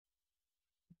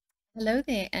Hello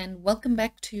there and welcome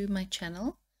back to my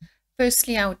channel.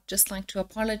 Firstly, I would just like to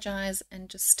apologize and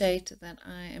just state that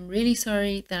I am really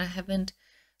sorry that I haven't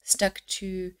stuck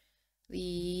to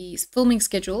the filming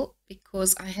schedule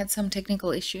because I had some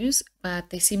technical issues, but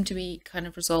they seem to be kind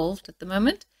of resolved at the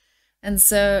moment. And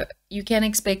so you can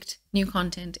expect new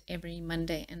content every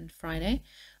Monday and Friday.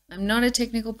 I'm not a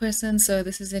technical person, so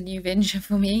this is a new venture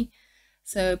for me.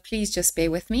 So please just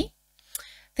bear with me.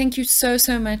 Thank you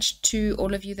so much to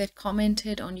all of you that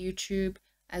commented on YouTube,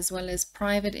 as well as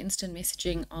private instant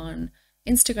messaging on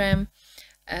Instagram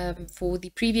for the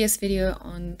previous video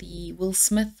on the Will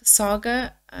Smith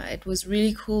saga. It was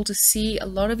really cool to see a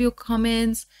lot of your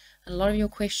comments, a lot of your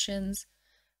questions,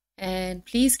 and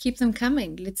please keep them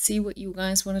coming. Let's see what you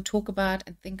guys want to talk about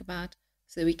and think about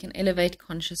so we can elevate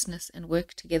consciousness and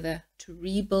work together to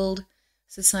rebuild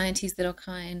societies that are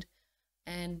kind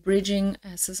and bridging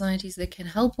societies that can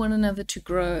help one another to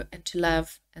grow and to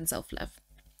love and self-love.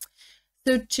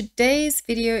 So today's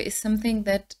video is something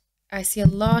that I see a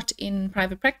lot in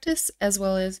private practice as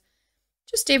well as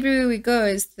just everywhere we go,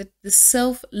 is that the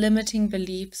self-limiting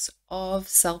beliefs of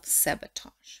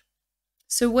self-sabotage.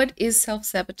 So what is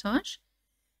self-sabotage?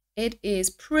 It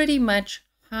is pretty much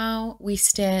how we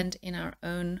stand in our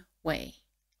own way.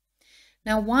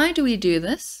 Now, why do we do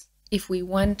this? If we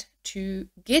want to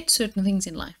get certain things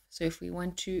in life, so if we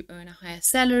want to earn a higher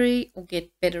salary or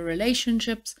get better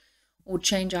relationships or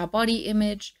change our body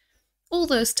image, all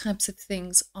those types of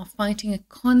things are fighting a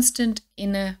constant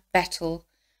inner battle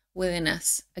within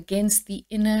us against the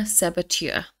inner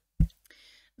saboteur.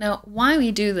 Now, why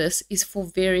we do this is for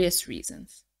various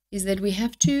reasons. Is that we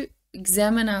have to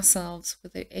examine ourselves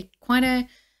with quite a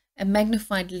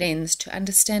magnified lens to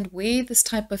understand where this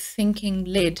type of thinking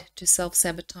led to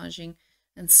self-sabotaging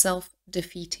and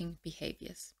self-defeating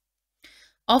behaviors.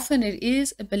 Often it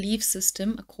is a belief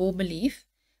system, a core belief,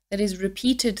 that is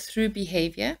repeated through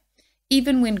behavior,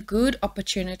 even when good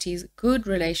opportunities, good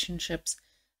relationships,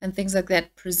 and things like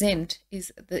that present,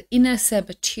 is the inner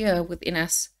saboteur within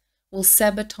us will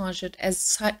sabotage it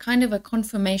as kind of a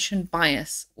confirmation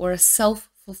bias or a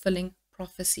self-fulfilling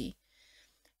prophecy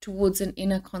towards an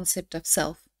inner concept of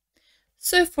self.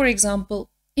 So, for example,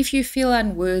 if you feel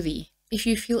unworthy, if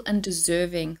you feel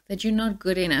undeserving, that you're not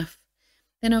good enough,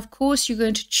 then of course you're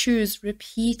going to choose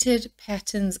repeated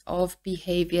patterns of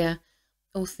behavior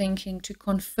or thinking to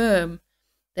confirm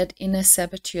that inner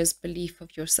saboteur's belief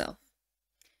of yourself.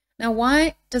 Now,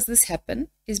 why does this happen?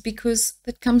 Is because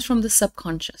that comes from the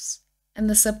subconscious, and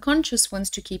the subconscious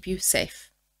wants to keep you safe.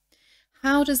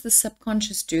 How does the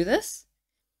subconscious do this?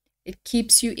 It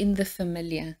keeps you in the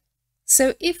familiar.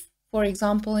 So if, for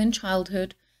example, in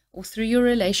childhood or through your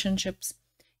relationships,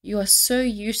 you are so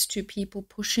used to people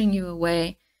pushing you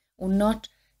away or not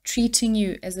treating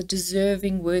you as a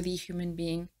deserving, worthy human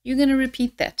being, you're going to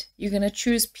repeat that. You're going to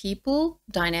choose people,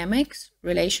 dynamics,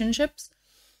 relationships,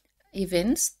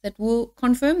 events that will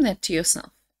confirm that to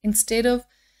yourself, instead of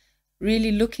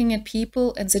really looking at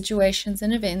people and situations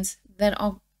and events that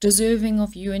are deserving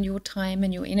of you and your time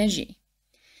and your energy.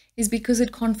 Is because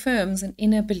it confirms an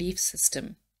inner belief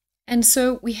system. And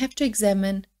so we have to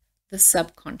examine the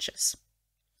subconscious.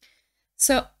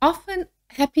 So often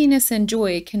happiness and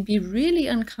joy can be really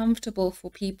uncomfortable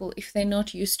for people if they're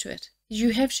not used to it.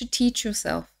 You have to teach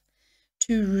yourself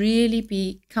to really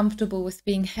be comfortable with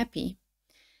being happy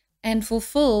and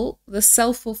fulfill the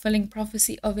self-fulfilling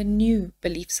prophecy of a new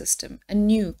belief system, a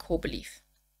new core belief.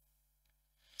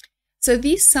 So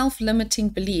these self-limiting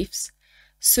beliefs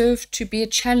serve to be a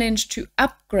challenge to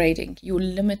upgrading your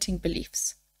limiting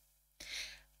beliefs.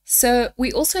 So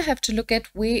we also have to look at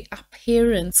where our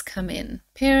parents come in.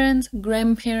 Parents,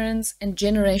 grandparents, and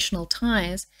generational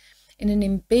ties in an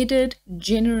embedded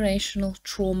generational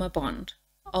trauma bond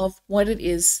of what it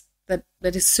is that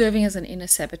is serving as an inner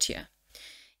saboteur.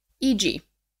 E.g.,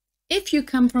 if you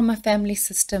come from a family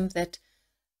system that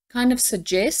kind of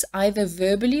suggests, either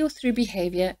verbally or through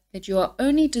behavior, that you are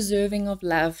only deserving of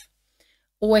love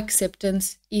or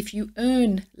acceptance if you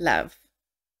earn love,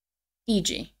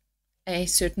 e.g., a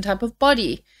certain type of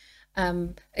body,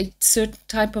 a certain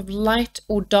type of light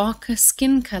or darker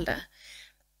skin color,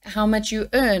 how much you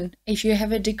earn if you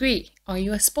have a degree, are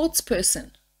you a sports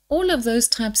person? All of those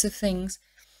types of things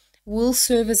will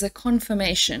serve as a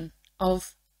confirmation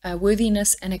of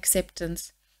worthiness and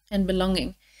acceptance and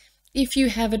belonging if you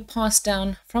have it passed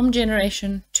down from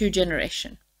generation to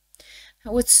generation.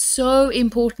 What's so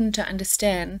important to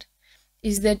understand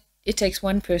is that it takes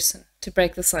one person to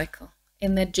break the cycle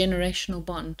in that generational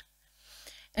bond.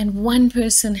 And one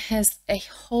person has a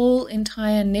whole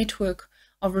entire network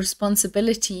of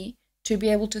responsibility to be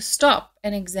able to stop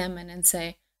and examine and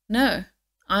say, no,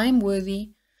 I'm worthy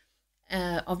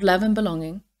of love and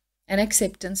belonging and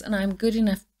acceptance, and I'm good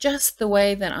enough just the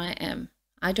way that I am.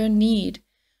 I don't need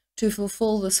to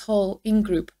fulfill this whole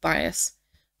in-group bias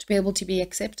to be able to be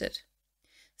accepted.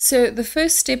 So the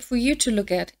first step for you to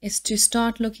look at is to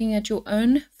start looking at your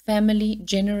own family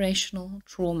generational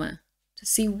trauma to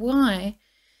see why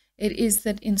it is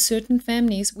that in certain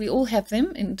families, we all have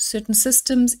them, in certain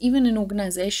systems, even in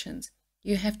organizations,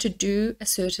 you have to do a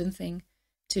certain thing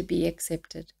to be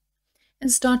accepted.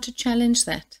 And start to challenge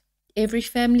that. Every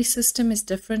family system is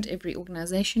different, every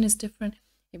organization is different,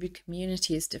 every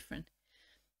community is different.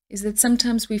 Is that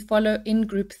sometimes we follow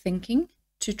in-group thinking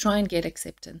to try and get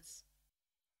acceptance.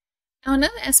 Now,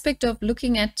 another aspect of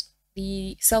looking at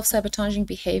the self-sabotaging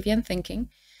behavior and thinking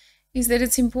is that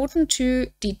it's important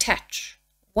to detach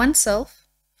oneself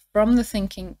from the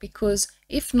thinking, because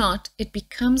if not, it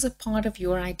becomes a part of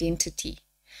your identity.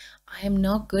 I am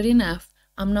not good enough.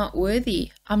 I'm not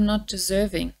worthy. I'm not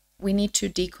deserving. We need to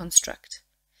deconstruct.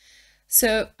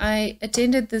 So I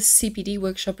attended this CPD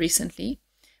workshop recently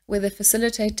where the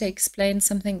facilitator explained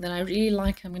something that I really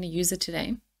like. I'm going to use it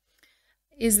today.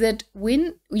 Is that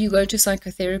when you go to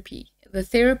psychotherapy, the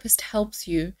therapist helps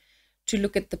you to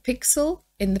look at the pixel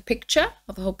in the picture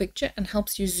of the whole picture and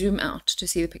helps you zoom out to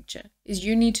see the picture. Is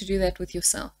you need to do that with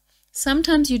yourself.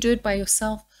 Sometimes you do it by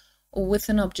yourself or with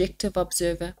an objective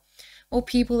observer or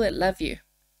people that love you.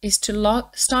 Is to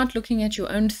start looking at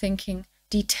your own thinking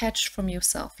detached from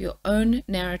yourself, your own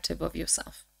narrative of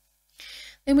yourself.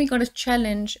 Then we got to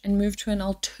challenge and move to an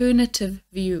alternative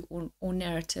view or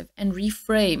narrative and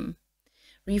reframe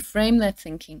that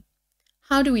thinking.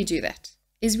 How do we do that?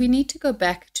 Is we need to go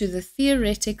back to the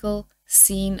theoretical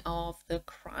scene of the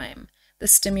crime, the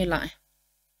stimuli.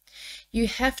 You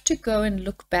have to go and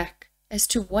look back as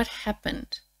to what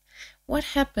happened. What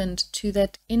happened to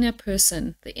that inner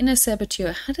person, the inner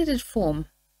saboteur? How did it form?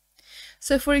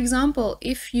 So for example,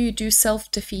 if you do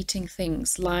self-defeating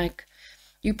things like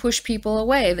you push people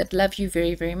away that love you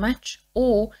very, very much,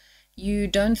 or you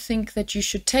don't think that you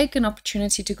should take an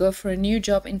opportunity to go for a new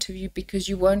job interview because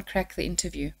you won't crack the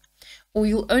interview, or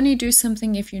you'll only do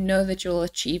something if you know that you'll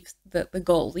achieve the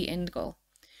goal, the end goal,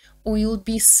 or you'll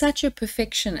be such a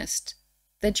perfectionist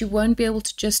that you won't be able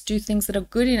to just do things that are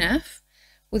good enough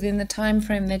within the time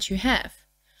frame that you have.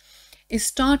 Is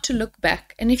start to look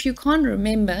back, and if you can't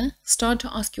remember, start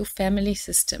to ask your family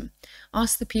system,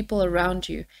 ask the people around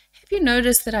you, have you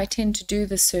noticed that I tend to do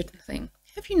this certain thing?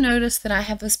 Have you noticed that I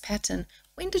have this pattern?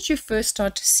 When did you first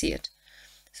start to see it?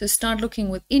 So start looking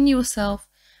within yourself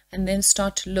and then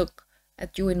start to look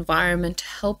at your environment to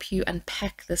help you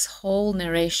unpack this whole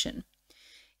narration.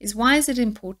 Why is it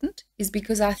important? Is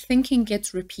because our thinking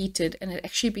gets repeated and it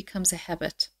actually becomes a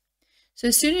habit. So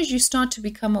as soon as you start to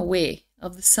become aware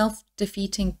of the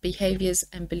self-defeating behaviors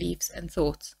and beliefs and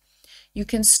thoughts, you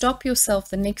can stop yourself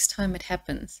the next time it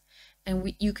happens.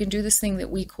 And you can do this thing that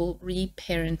we call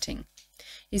reparenting.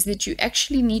 Is that you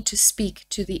actually need to speak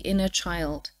to the inner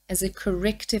child as a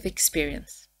corrective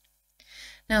experience.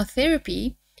 Now,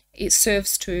 therapy, it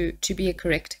serves to be a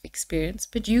corrective experience,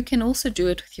 but you can also do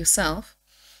it with yourself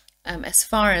as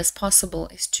far as possible,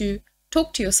 is to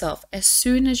talk to yourself as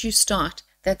soon as you start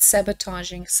that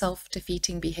sabotaging,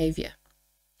 self-defeating behavior.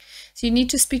 So you need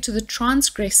to speak to the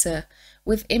transgressor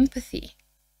with empathy.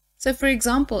 So for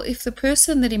example, if the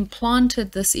person that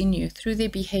implanted this in you through their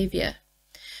behavior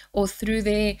or through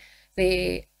their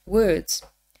words,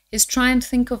 is try and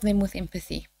think of them with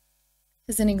empathy.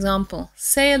 As an example,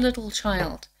 say a little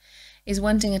child is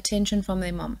wanting attention from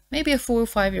their mom, maybe a 4 or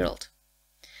 5-year-old,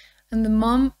 and the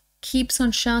mom keeps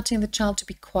on shouting the child to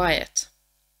be quiet.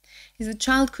 The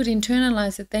child could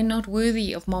internalize that they're not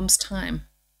worthy of mom's time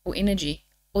or energy,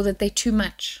 or that they're too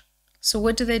much. So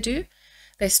what do?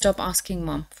 They stop asking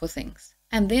mom for things.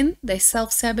 And then they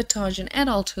self-sabotage in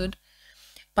adulthood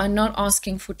by not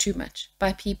asking for too much,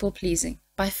 by people-pleasing,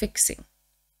 by fixing.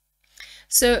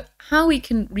 So how we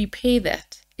can repair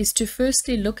that is to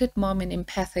firstly look at mom in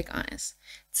empathic eyes.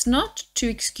 It's not to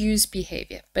excuse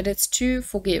behavior, but it's to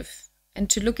forgive and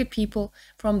to look at people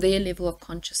from their level of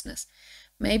consciousness.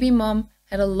 Maybe mom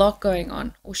had a lot going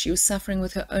on, or she was suffering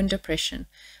with her own depression,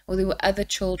 or there were other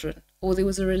children, or there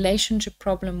was a relationship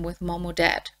problem with mom or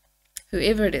dad,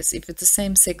 whoever it is, if it's a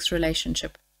same-sex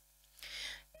relationship.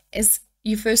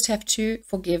 You first have to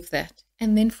forgive that,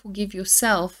 and then forgive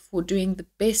yourself for doing the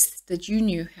best that you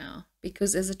knew how,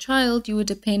 because as a child you were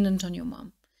dependent on your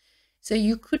mom. So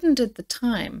you couldn't at the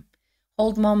time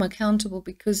hold mom accountable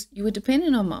because you were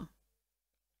dependent on mom,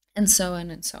 and so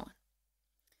on and so on.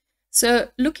 So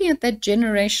looking at that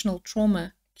generational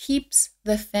trauma keeps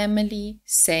the family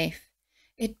safe.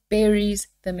 It buries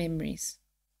the memories.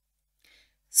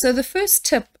 So the first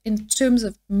tip in terms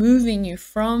of moving you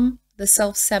from the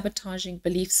self-sabotaging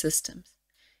belief systems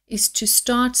is to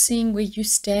start seeing where you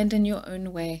stand in your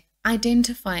own way.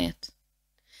 Identify it.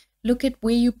 Look at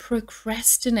where you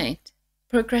procrastinate.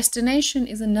 Procrastination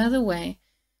is another way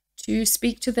to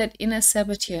speak to that inner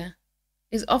saboteur.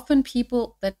 Is often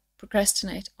people that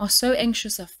procrastinate are so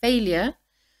anxious of failure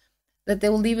that they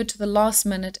will leave it to the last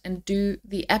minute and do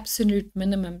the absolute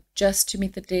minimum just to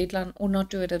meet the deadline or not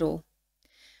do it at all.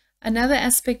 Another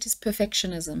aspect is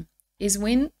perfectionism, is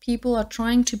when people are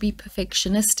trying to be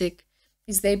perfectionistic,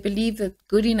 is they believe that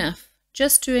good enough,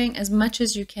 just doing as much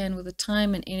as you can with the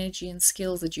time and energy and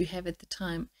skills that you have at the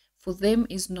time, for them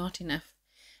is not enough.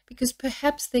 Because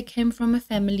perhaps they came from a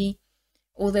family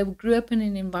or they grew up in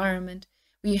an environment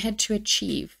where you had to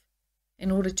achieve in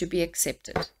order to be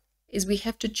accepted. Is we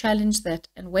have to challenge that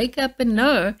and wake up and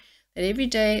know that every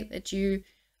day that you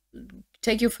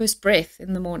take your first breath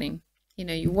in the morning,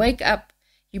 you wake up,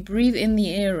 you breathe in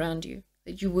the air around you,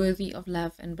 that you're worthy of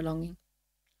love and belonging.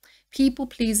 People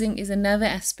pleasing is another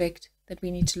aspect that we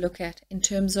need to look at in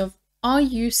terms of, are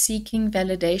you seeking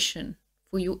validation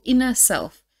for your inner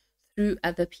self through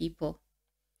other people?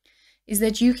 Is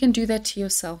that you can do that to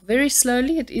yourself very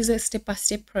slowly. It is a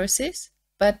step-by-step process,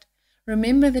 but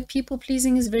remember that people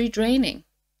pleasing is very draining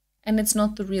and it's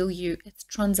not the real you, it's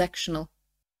transactional.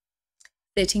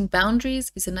 Setting boundaries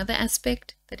is another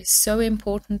aspect that is so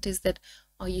important, is that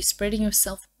are you spreading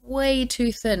yourself way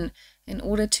too thin in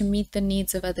order to meet the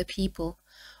needs of other people?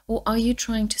 Or are you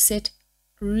trying to set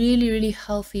really, really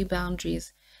healthy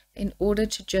boundaries in order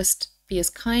to just be as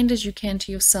kind as you can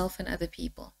to yourself and other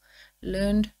people?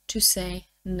 Learn to say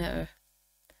no.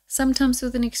 Sometimes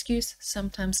with an excuse,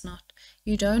 sometimes not.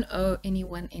 You don't owe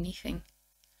anyone anything.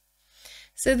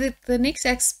 So the next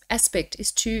aspect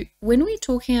is to, when we're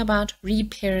talking about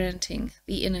reparenting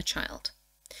the inner child,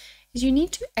 is you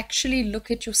need to actually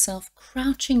look at yourself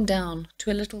crouching down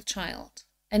to a little child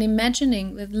and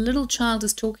imagining that the little child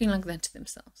is talking like that to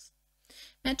themselves.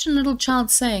 Imagine a little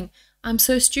child saying, I'm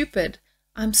so stupid,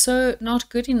 I'm so not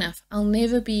good enough, I'll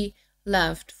never be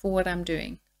loved for what I'm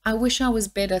doing. I wish I was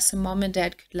better so mom and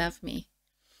dad could love me.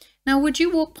 Now, would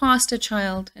you walk past a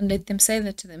child and let them say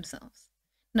that to themselves?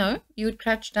 No, you would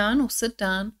crouch down or sit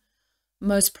down,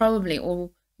 most probably,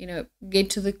 or get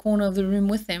to the corner of the room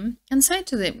with them and say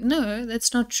to them, no,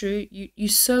 that's not true. You're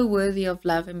so worthy of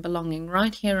love and belonging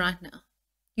right here, right now.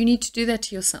 You need to do that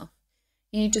to yourself.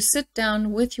 You need to sit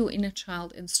down with your inner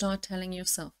child and start telling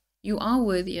yourself, you are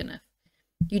worthy enough.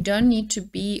 You don't need to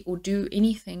be or do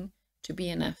anything to be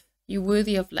enough. You're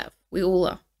worthy of love. We all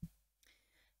are.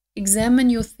 Examine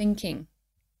your thinking.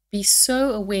 Be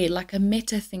so aware, like a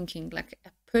meta thinking, like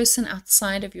a person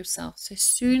outside of yourself. So as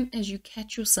soon as you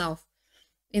catch yourself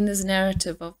in this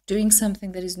narrative of doing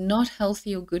something that is not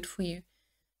healthy or good for you,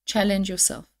 challenge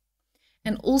yourself.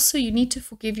 And also you need to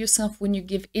forgive yourself when you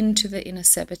give in to the inner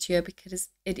saboteur, because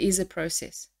it is a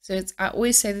process. So I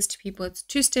always say this to people, it's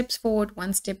 2 steps forward,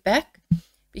 1 step back,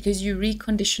 because you're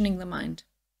reconditioning the mind.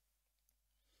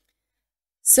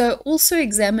 So also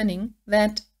examining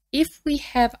that if we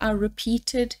have our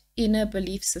repeated inner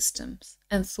belief systems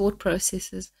and thought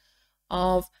processes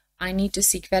of, I need to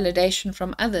seek validation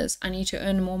from others, I need to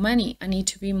earn more money, I need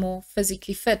to be more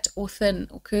physically fit or thin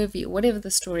or curvy or whatever the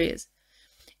story is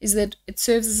that it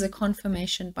serves as a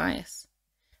confirmation bias.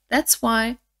 That's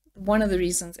why, one of the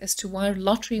reasons as to why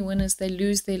lottery winners, they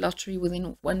lose their lottery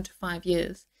within 1 to 5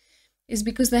 years, is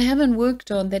because they haven't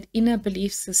worked on that inner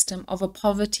belief system of a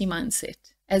poverty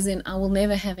mindset, as in, I will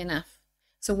never have enough.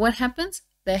 So what happens?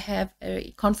 They have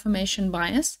a confirmation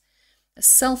bias, a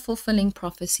self-fulfilling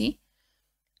prophecy,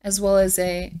 as well as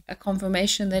a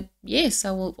confirmation that, yes,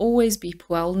 I will always be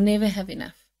poor, I will never have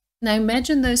enough. Now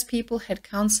imagine those people had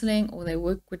counseling or they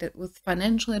work with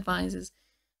financial advisors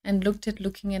and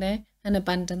looking at an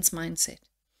abundance mindset.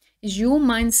 Your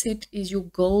mindset is your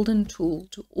golden tool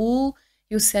to all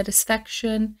your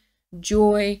satisfaction,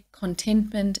 joy,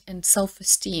 contentment, and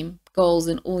self-esteem goals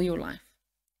in all your life,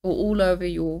 or all over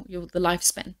the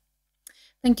lifespan.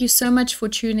 Thank you so much for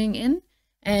tuning in,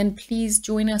 and please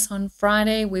join us on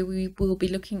Friday, where we will be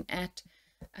looking at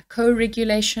a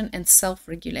co-regulation and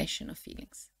self-regulation of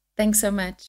feelings. Thanks so much.